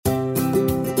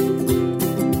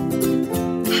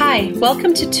Hi,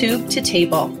 welcome to Tube to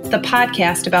Table, the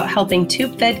podcast about helping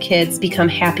tube-fed kids become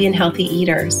happy and healthy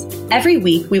eaters. Every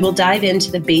week, we will dive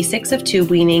into the basics of tube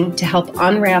weaning to help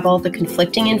unravel the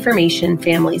conflicting information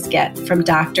families get from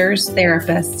doctors,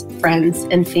 therapists, friends,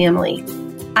 and family.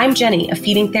 I'm Jenny, a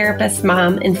feeding therapist,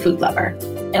 mom, and food lover.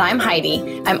 And I'm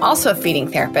Heidi. I'm also a feeding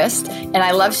therapist, and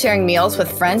I love sharing meals with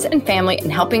friends and family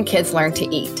and helping kids learn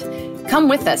to eat. Come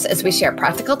with us as we share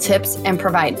practical tips and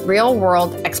provide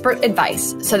real-world expert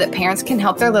advice so that parents can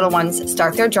help their little ones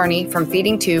start their journey from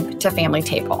feeding tube to family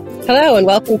table. Hello, and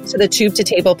welcome to the Tube to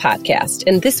Table podcast.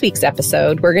 In this week's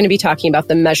episode, we're going to be talking about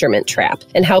the measurement trap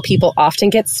and how people often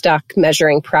get stuck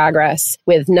measuring progress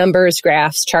with numbers,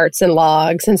 graphs, charts, and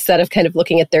logs instead of kind of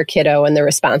looking at their kiddo and the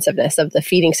responsiveness of the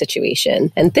feeding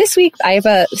situation. And this week, I have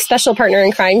a special partner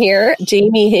in crime here.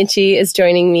 Jamie Hinchy is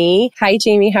joining me. Hi,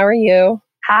 Jamie. How are you?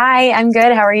 Hi, I'm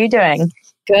good. How are you doing?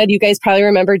 Good. You guys probably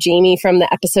remember Jamie from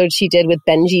the episode she did with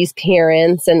Benji's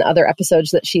parents and other episodes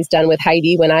that she's done with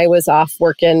Heidi when I was off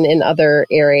working in other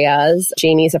areas.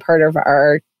 Jamie's a part of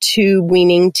our tube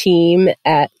weaning team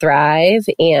at Thrive,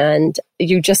 and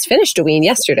you just finished a wean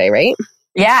yesterday, right?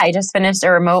 Yeah, I just finished a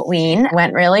remote wean.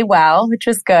 Went really well, which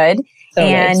was good.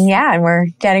 Nice. And we're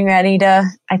getting ready to,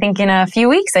 I think in a few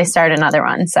weeks, I start another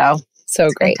one. So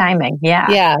great. Good timing. Yeah.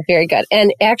 Yeah, very good.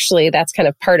 And actually, that's kind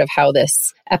of part of how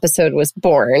this episode was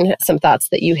born. Some thoughts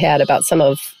that you had about some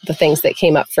of the things that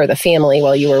came up for the family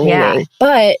while you were weaning. Yeah.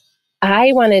 But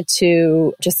I wanted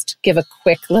to just give a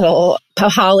quick little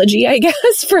apology, I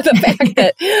guess, for the fact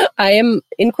that I am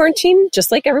in quarantine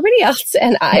just like everybody else.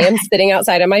 And I am sitting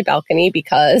outside on my balcony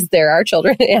because there are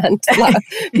children and a lot of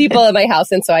people in my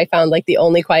house. And so I found like the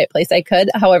only quiet place I could.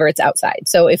 However, it's outside.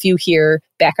 So if you hear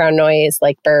background noise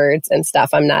like birds and stuff,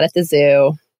 I'm not at the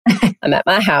zoo. I'm at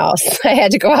my house. I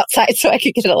had to go outside so I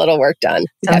could get a little work done.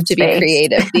 You have to be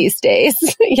creative these days.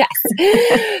 Yes.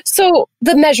 So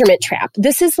the measurement trap.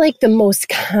 This is like the most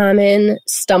common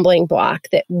stumbling block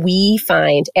that we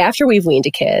find after we've weaned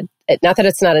a kid. Not that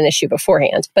it's not an issue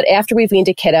beforehand, but after we've weaned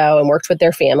a kiddo and worked with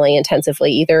their family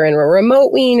intensively, either in a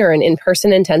remote wean or an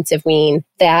in-person intensive wean,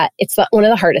 that it's one of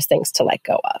the hardest things to let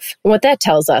go of. And what that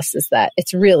tells us is that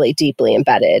it's really deeply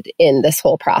embedded in this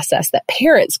whole process that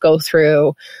parents go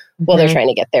through while they're trying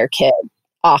to get their kid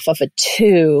off of a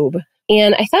tube.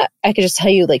 And I thought I could just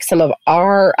tell you like some of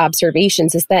our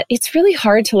observations is that it's really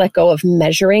hard to let go of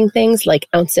measuring things like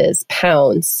ounces,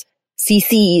 pounds,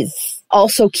 cc's,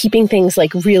 also keeping things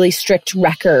like really strict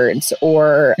records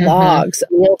or logs,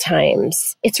 meal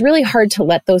times. It's really hard to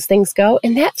let those things go.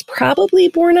 And that's probably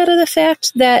born out of the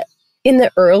fact that in the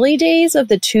early days of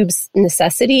the tube's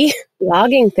necessity,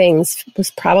 logging things was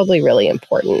probably really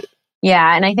important.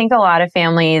 Yeah. And I think a lot of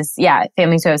families who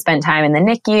have spent time in the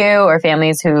NICU or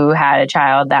families who had a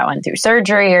child that went through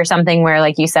surgery or something where,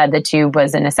 like you said, the tube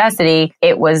was a necessity.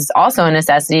 It was also a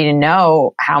necessity to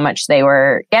know how much they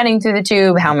were getting through the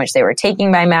tube, how much they were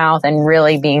taking by mouth, and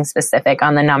really being specific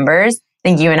on the numbers. I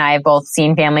think you and I have both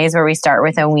seen families where we start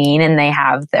with a wean and they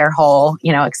have their whole,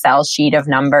 Excel sheet of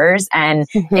numbers, and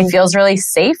it feels really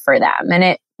safe for them. And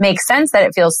it makes sense that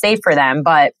it feels safe for them,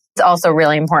 but it's also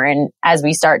really important as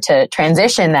we start to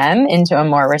transition them into a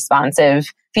more responsive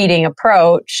feeding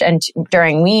approach and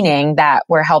during weaning that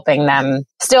we're helping them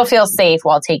still feel safe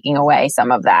while taking away some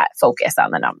of that focus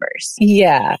on the numbers.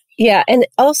 Yeah. Yeah. And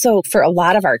also for a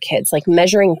lot of our kids, like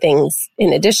measuring things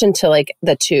in addition to like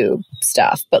the tube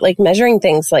stuff, but like measuring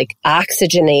things like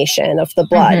oxygenation of the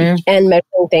blood and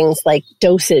measuring things like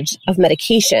dosage of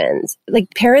medications. Like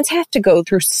parents have to go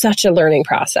through such a learning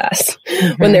process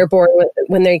when they're born,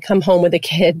 when they come home with a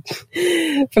kid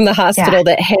from the hospital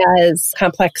that has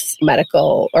complex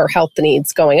medical or health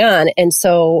needs going on. And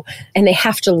they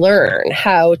have to learn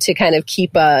how to kind of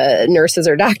keep a nurse's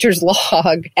or doctor's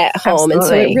log at home. Absolutely. And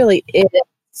so it really is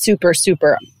super,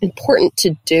 super important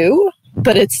to do,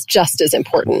 but it's just as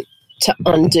important to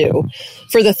undo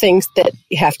for the things that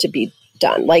have to be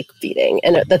done, like feeding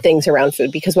and the things around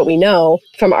food. Because what we know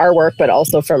from our work, but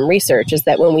also from research, is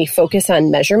that when we focus on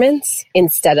measurements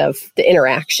instead of the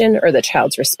interaction or the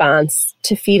child's response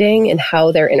to feeding and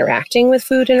how they're interacting with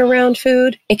food and around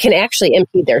food, it can actually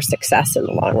impede their success in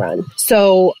the long run.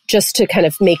 So just to kind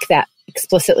of make that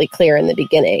explicitly clear in the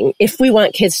beginning, if we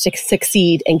want kids to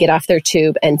succeed and get off their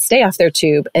tube and stay off their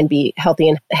tube and be healthy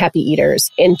and happy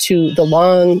eaters into the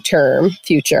long-term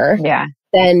future,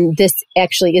 then this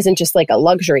actually isn't just like a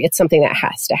luxury. It's something that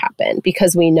has to happen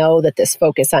because we know that this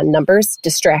focus on numbers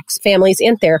distracts families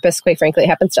and therapists. Quite frankly, it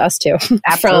happens to us too.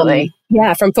 Absolutely.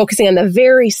 From focusing on the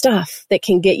very stuff that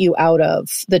can get you out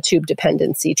of the tube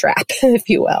dependency trap, if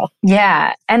you will.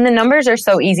 Yeah. And the numbers are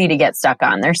so easy to get stuck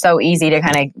on. They're so easy to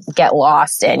kind of get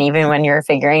lost in, even when you're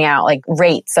figuring out like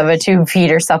rates of a tube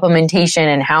feed or supplementation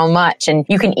and how much. And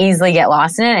you can easily get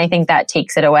lost in it. And I think that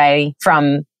takes it away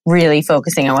from really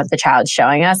focusing on what the child's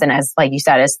showing us. And as, like you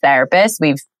said, as therapists,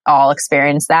 we've all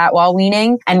experienced that while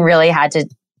weaning and really had to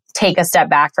take a step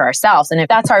back for ourselves. And if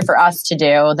that's hard for us to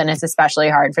do, then it's especially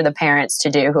hard for the parents to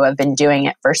do who have been doing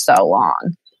it for so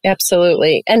long.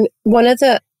 Absolutely. And one of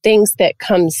the things that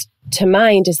comes to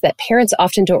mind is that parents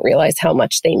often don't realize how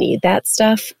much they need that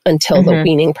stuff until the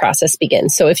weaning process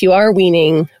begins. So if you are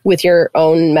weaning with your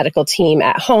own medical team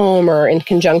at home or in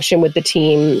conjunction with the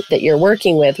team that you're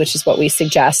working with, which is what we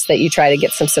suggest that you try to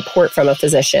get some support from a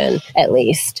physician at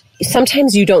least,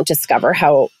 sometimes you don't discover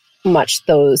how much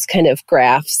those kind of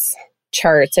graphs,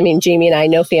 charts. I mean, Jamie and I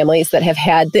know families that have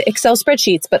had the Excel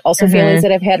spreadsheets, but also families that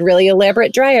have had really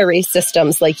elaborate dry erase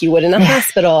systems like you would in a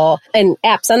hospital and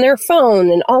apps on their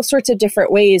phone and all sorts of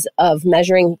different ways of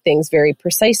measuring things very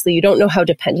precisely. You don't know how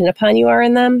dependent upon you are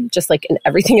in them, just like in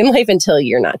everything in life until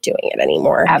you're not doing it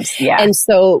anymore. And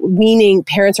so weaning,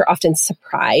 parents are often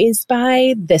surprised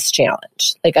by this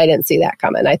challenge. Like, I didn't see that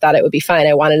coming. I thought it would be fine.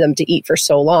 I wanted them to eat for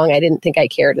so long. I didn't think I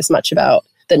cared as much about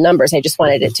the numbers. I just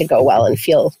wanted it to go well and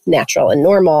feel natural and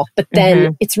normal. But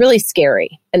then it's really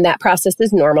scary. And that process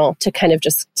is normal to kind of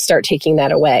just start taking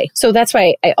that away. So that's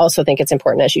why I also think it's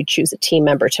important as you choose a team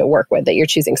member to work with that you're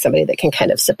choosing somebody that can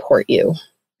kind of support you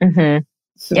through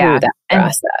that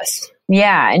process.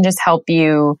 And just help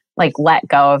you like let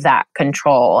go of that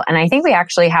control. And I think we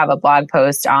actually have a blog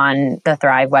post on the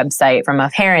Thrive website from a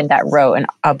parent that wrote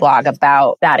a blog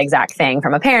about that exact thing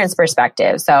from a parent's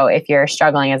perspective. So if you're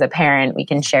struggling as a parent, we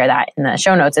can share that in the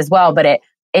show notes as well. But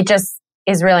it just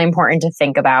is really important to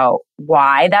think about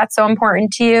why that's so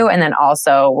important to you. And then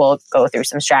also we'll go through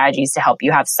some strategies to help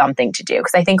you have something to do.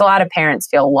 Because I think a lot of parents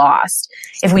feel lost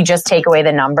if we just take away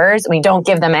the numbers. We don't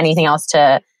give them anything else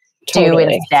to do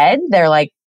instead. They're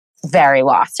like, very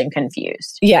lost and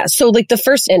confused. Yeah. So like the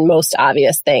first and most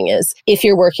obvious thing is if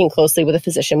you're working closely with a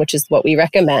physician, which is what we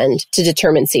recommend, to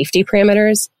determine safety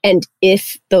parameters. And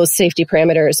if those safety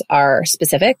parameters are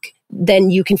specific, then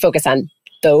you can focus on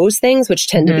those things, which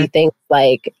tend to be things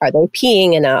like, are they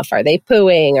peeing enough? Are they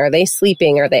pooing? Are they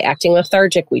sleeping? Are they acting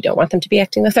lethargic? We don't want them to be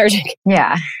acting lethargic.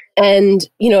 Yeah. And,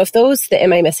 if those,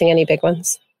 am I missing any big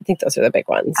ones? I think those are the big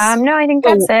ones. No, I think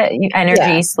that's it.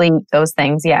 Energy, sleep, those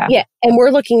things. Yeah. Yeah. And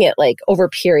we're looking at like over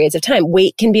periods of time.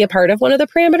 Weight can be a part of one of the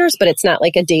parameters, but it's not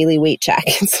like a daily weight check.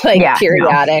 It's like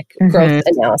periodic growth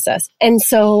analysis. And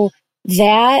so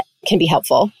that can be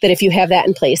helpful, that if you have that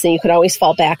in place, then you could always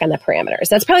fall back on the parameters.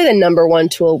 That's probably the number one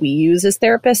tool we use as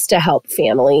therapists to help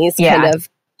families kind of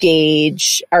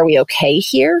gauge, are we okay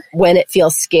here when it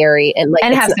feels scary and like,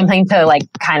 and have something to like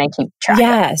kind of keep track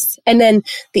of. And then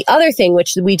the other thing,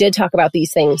 which we did talk about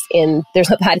these things there's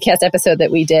a podcast episode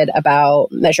that we did about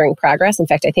measuring progress. In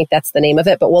fact, I think that's the name of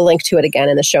it, but we'll link to it again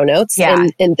in the show notes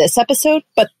in this episode.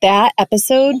 But that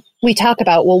episode, we talk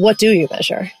about, well, what do you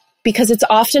measure? Because it's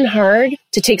often hard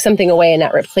to take something away and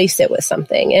not replace it with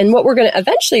something. And what we're going to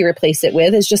eventually replace it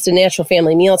with is just a natural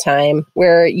family mealtime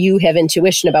where you have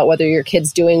intuition about whether your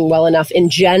kid's doing well enough in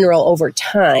general over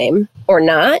time or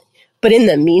not. But in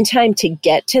the meantime, to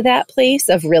get to that place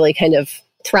of really kind of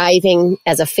thriving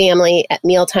as a family at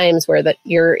mealtimes where that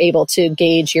you're able to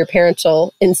gauge your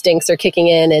parental instincts are kicking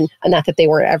in, and not that they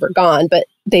weren't ever gone, but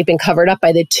they've been covered up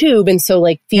by the tube. And so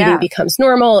like feeding becomes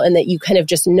normal, and that you kind of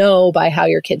just know by how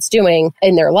your kid's doing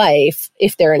in their life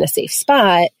if they're in a safe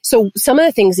spot. So some of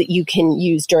the things that you can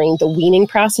use during the weaning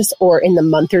process or in the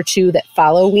month or two that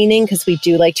follow weaning, because we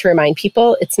do like to remind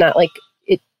people, it's not like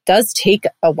it does take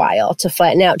a while to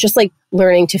flatten out, just like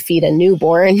learning to feed a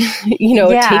newborn,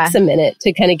 it takes a minute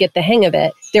to kind of get the hang of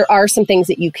it. There are some things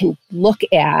that you can look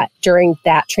at during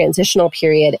that transitional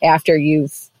period after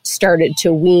you've started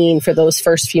to wean for those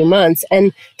first few months.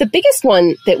 And the biggest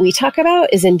one that we talk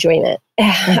about is enjoyment.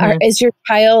 Is your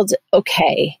child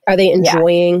okay? Are they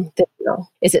enjoying the meal?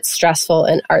 Is it stressful?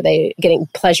 And are they getting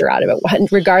pleasure out of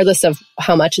it? Regardless of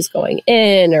how much is going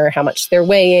in or how much they're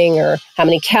weighing or how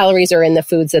many calories are in the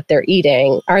foods that they're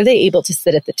eating, are they able to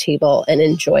sit at the table and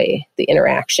enjoy the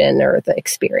interaction or the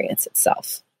experience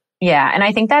itself? Yeah. And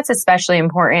I think that's especially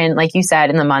important, like you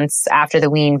said, in the months after the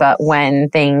wean, but when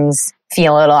things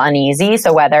feel a little uneasy.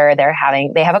 So whether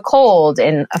they have a cold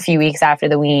in a few weeks after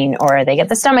the wean, or they get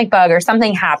the stomach bug, or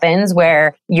something happens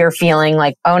where you're feeling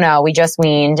like, oh no, we just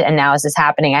weaned and now is this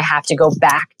happening? I have to go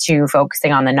back to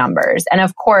focusing on the numbers. And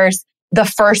of course, the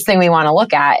first thing we want to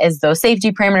look at is those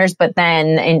safety parameters, but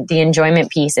then the enjoyment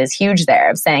piece is huge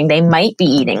there, of saying they might be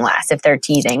eating less if they're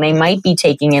teething. They might be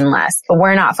taking in less, but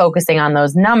we're not focusing on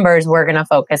those numbers. We're going to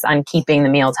focus on keeping the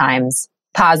meal times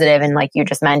positive. And like you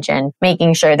just mentioned,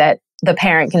 making sure that the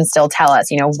parent can still tell us,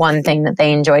 one thing that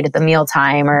they enjoyed at the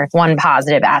mealtime or one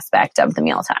positive aspect of the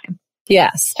mealtime.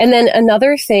 Yes. And then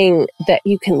another thing that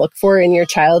you can look for in your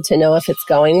child to know if it's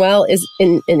going well is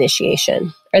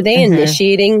initiation. Are they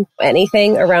initiating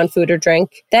anything around food or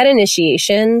drink? That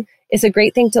initiation is a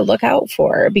great thing to look out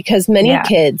for, because many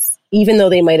kids, even though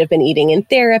they might have been eating in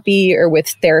therapy or with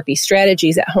therapy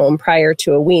strategies at home prior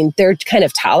to a wean, they're kind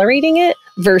of tolerating it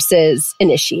versus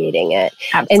initiating it.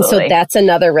 Absolutely. And so that's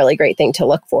another really great thing to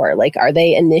look for. Like, are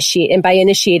they initiating? And by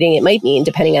initiating, it might mean,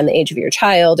 depending on the age of your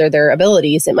child or their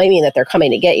abilities, it might mean that they're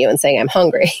coming to get you and saying, I'm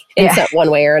hungry, in some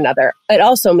one way or another. It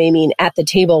also may mean at the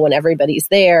table when everybody's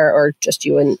there, or just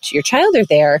you and your child are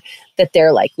there, that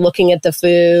they're like looking at the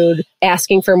food,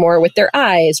 asking for more with their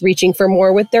eyes, reaching for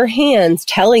more with their hands,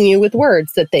 telling you with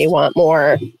words that they want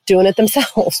more, doing it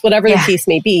themselves, whatever the case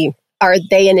may be. Are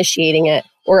they initiating it,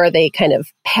 or are they kind of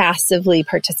passively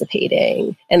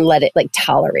participating and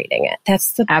tolerating it?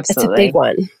 That's a big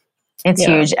one. It's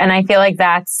huge. And I feel like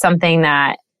that's something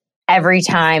that every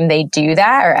time they do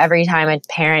that, or every time a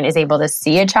parent is able to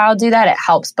see a child do that, it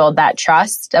helps build that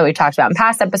trust that we talked about in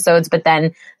past episodes. But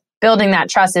then building that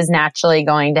trust is naturally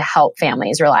going to help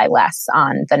families rely less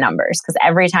on the numbers, because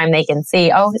every time they can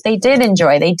see, oh, they did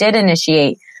enjoy, they did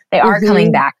initiate, they are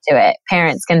coming back to it.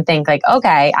 Parents can think like,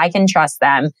 okay, I can trust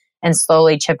them, and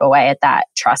slowly chip away at that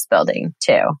trust building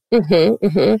too.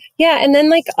 Yeah. And then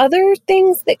like other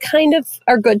things that kind of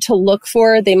are good to look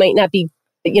for, they might not be,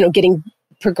 getting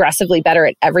progressively better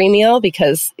at every meal,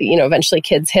 because, eventually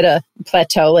kids hit a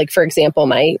plateau. Like, for example,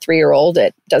 my 3-year-old,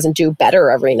 it doesn't do better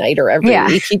every night or every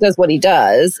week. He does what he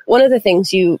does. One of the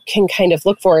things you can kind of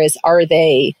look for is,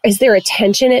 is their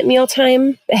attention at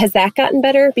mealtime? Has that gotten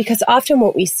better? Because often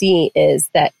what we see is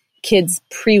that kids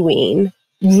pre-wean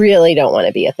really don't want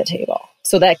to be at the table.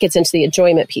 So that gets into the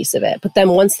enjoyment piece of it. But then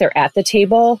once they're at the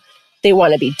table, they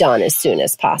want to be done as soon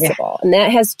as possible. And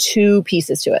that has 2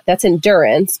 pieces to it. That's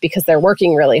endurance, because they're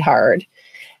working really hard,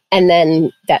 and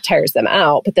then that tires them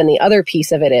out. But then the other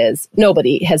piece of it is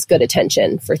nobody has good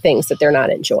attention for things that they're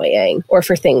not enjoying, or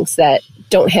for things that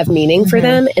don't have meaning for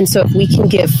them. And so if we can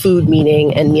give food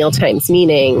meaning and mealtimes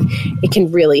meaning, it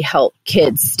can really help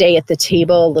kids stay at the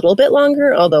table a little bit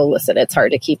longer. Although, listen, it's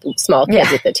hard to keep small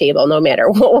kids at the table no matter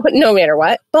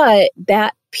what. But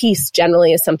that piece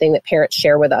generally is something that parents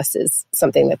share with us, is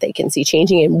something that they can see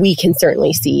changing, and we can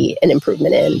certainly see an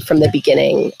improvement in from the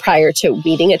beginning, prior to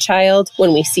weaning a child,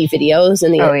 when we see videos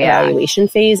in the evaluation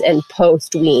phase, and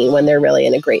post wean when they're really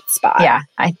in a great spot.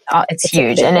 It's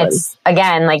huge. And it's,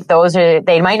 again, like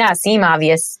they might not seem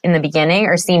obvious in the beginning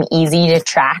or seem easy to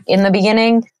track in the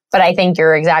beginning, but I think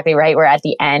you're exactly right. We're at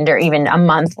the end, or even a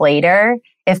month later,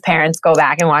 if parents go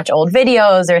back and watch old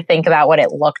videos or think about what it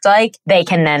looked like, they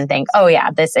can then think, oh yeah,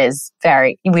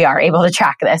 we are able to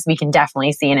track this. We can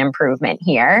definitely see an improvement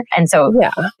here. And so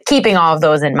keeping all of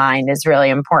those in mind is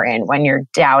really important when you're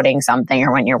doubting something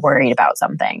or when you're worried about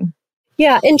something.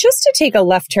 Yeah. And just to take a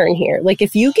left turn here, like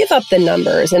if you give up the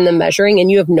numbers and the measuring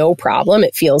and you have no problem,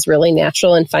 it feels really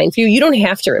natural and fine for you, you don't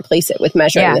have to replace it with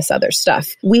measuring this other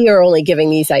stuff. We are only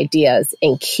giving these ideas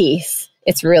in case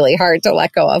it's really hard to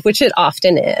let go of, which it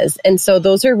often is. And so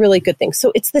those are really good things.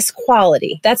 So it's this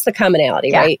quality. That's the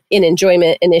commonality, right? In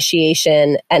enjoyment,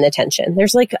 initiation, and attention.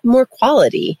 There's like more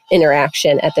quality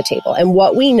interaction at the table. And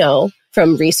what we know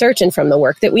from research and from the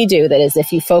work that we do, that is,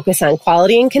 if you focus on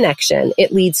quality and connection,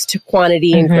 it leads to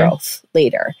quantity and growth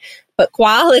later. But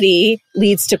quality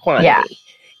leads to quantity.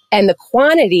 And the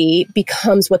quantity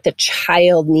becomes what the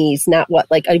child needs, not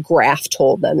what like a graph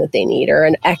told them that they need, or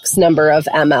an X number of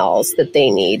mLs that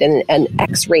they need, and an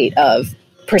X rate of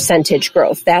percentage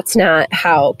growth. That's not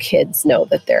how kids know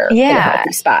that they're in a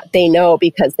healthy spot. They know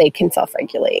because they can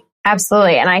self-regulate.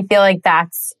 Absolutely. And I feel like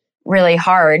that's really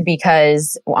hard,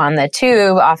 because on the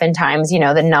tube, oftentimes,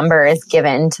 the number is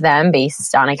given to them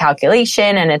based on a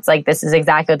calculation, and it's like, this is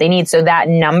exactly what they need. So that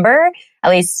number, at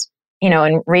least,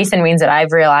 in recent weans that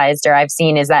I've realized or I've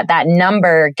seen, is that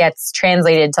number gets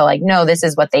translated to like, no, this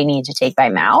is what they need to take by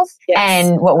mouth. Yes.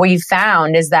 And what we've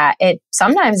found is that it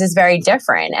sometimes is very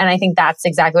different. And I think that's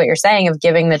exactly what you're saying, of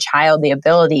giving the child the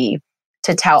ability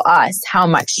to tell us how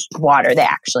much water they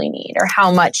actually need or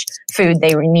how much food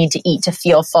they need to eat to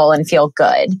feel full and feel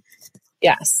good.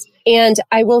 Yes. And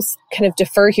I will kind of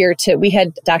defer here to, we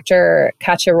had Dr.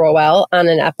 Katja Rowell on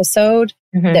an episode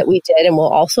that we did, and we'll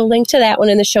also link to that one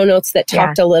in the show notes that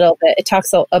talked a little bit. It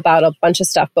talks about a bunch of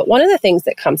stuff. But one of the things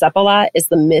that comes up a lot is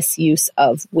the misuse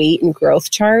of weight and growth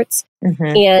charts.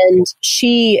 And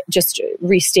she just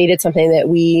restated something that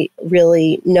we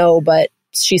really know, but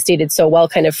she stated so well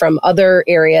kind of from other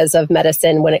areas of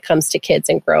medicine when it comes to kids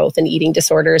and growth and eating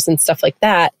disorders and stuff like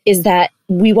that, is that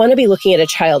we want to be looking at a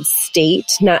child's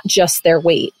state, not just their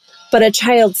weight, but a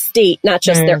child's state, not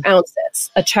just their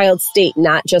ounces, a child's state,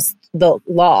 not just the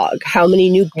log, how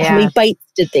many bites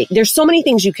did they, there's so many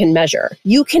things you can measure.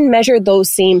 You can measure those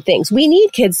same things. We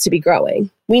need kids to be growing.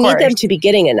 We need them to be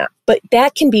getting enough, but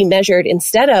that can be measured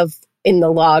instead of in the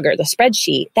log or the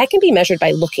spreadsheet. That can be measured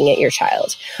by looking at your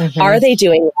child. Are they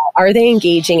doing well? Are they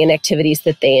engaging in activities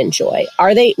that they enjoy?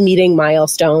 Are they meeting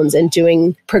milestones and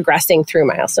progressing through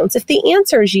milestones? If the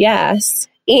answer is yes,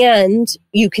 and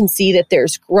you can see that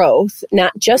there's growth,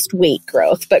 not just weight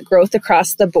growth, but growth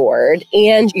across the board,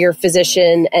 and your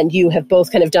physician and you have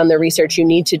both kind of done the research you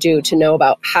need to do to know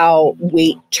about how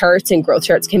weight charts and growth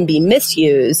charts can be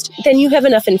misused, then you have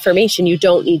enough information. You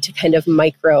don't need to kind of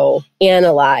micro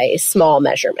analyze small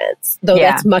measurements, though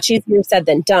that's much easier said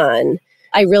than done.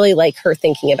 I really like her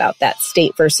thinking about that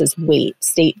state versus weight,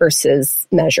 state versus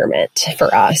measurement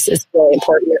for us is really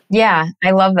important. Yeah,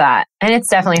 I love that. And it's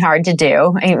definitely hard to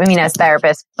do. I mean, as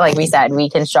therapists, like we said, we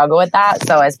can struggle with that.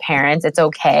 So as parents, it's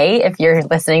okay if you're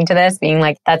listening to this being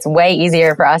like, that's way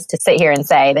easier for us to sit here and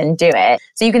say than do it.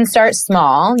 So you can start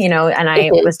small, and I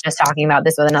was just talking about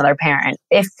this with another parent.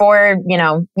 If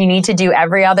you need to do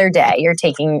every other day,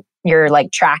 you're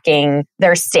like tracking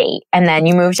their state, and then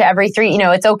you move to every 3,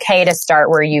 it's okay to start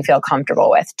where you feel comfortable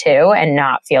with too, and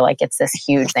not feel like it's this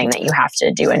huge thing that you have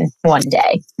to do in one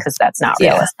day, because that's not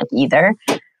realistic either.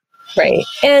 Right.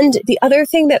 And the other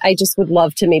thing that I just would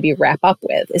love to maybe wrap up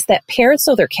with is that parents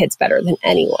know their kids better than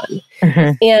anyone.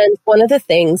 And one of the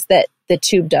things that the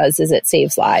tube does is it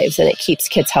saves lives and it keeps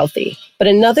kids healthy. But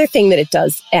another thing that it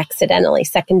does accidentally,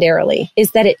 secondarily,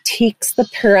 is that it takes the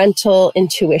parental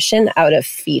intuition out of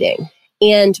feeding.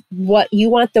 And what you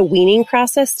want the weaning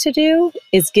process to do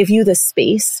is give you the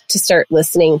space to start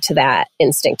listening to that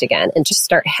instinct again and just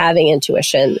start having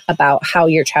intuition about how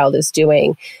your child is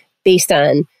doing based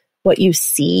on what you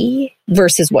see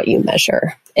versus what you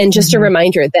measure. And just a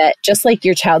reminder that just like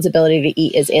your child's ability to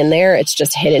eat is in there, it's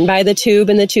just hidden by the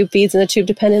tube and the tube feeds and the tube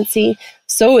dependency.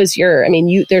 So is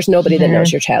there's nobody that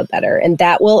knows your child better, and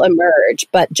that will emerge.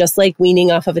 But just like weaning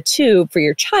off of a tube for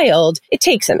your child, it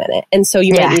takes a minute. And so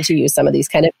you might need to use some of these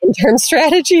kind of interim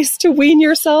strategies to wean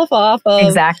yourself off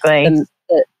of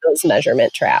those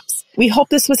measurement traps. We hope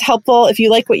this was helpful. If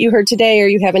you like what you heard today or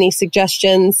you have any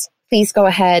suggestions, please go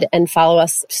ahead and follow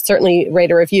us. Certainly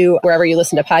rate a review wherever you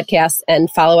listen to podcasts,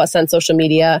 and follow us on social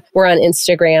media. We're on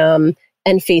Instagram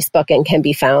and Facebook and can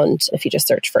be found if you just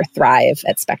search for Thrive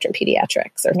at Spectrum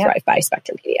Pediatrics or Thrive by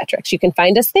Spectrum Pediatrics. You can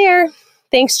find us there.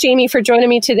 Thanks, Jamie, for joining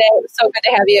me today. It was so good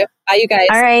to have you. Bye, you guys.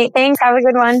 All right. Thanks. Have a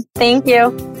good one. Thank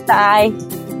you. Bye.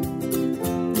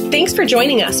 Thanks for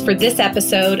joining us for this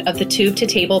episode of the Tube to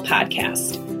Table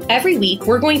podcast. Every week,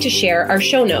 we're going to share our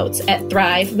show notes at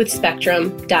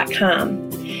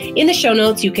thrivewithspectrum.com. In the show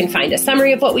notes, you can find a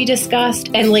summary of what we discussed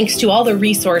and links to all the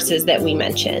resources that we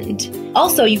mentioned.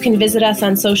 Also, you can visit us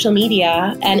on social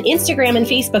media. On Instagram and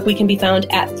Facebook, we can be found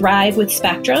at Thrive with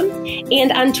Spectrum.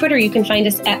 And on Twitter, you can find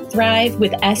us at Thrive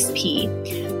with SP.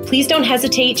 Please don't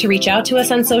hesitate to reach out to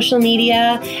us on social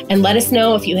media and let us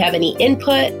know if you have any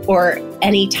input or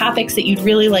any topics that you'd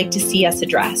really like to see us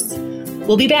address.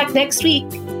 We'll be back next week.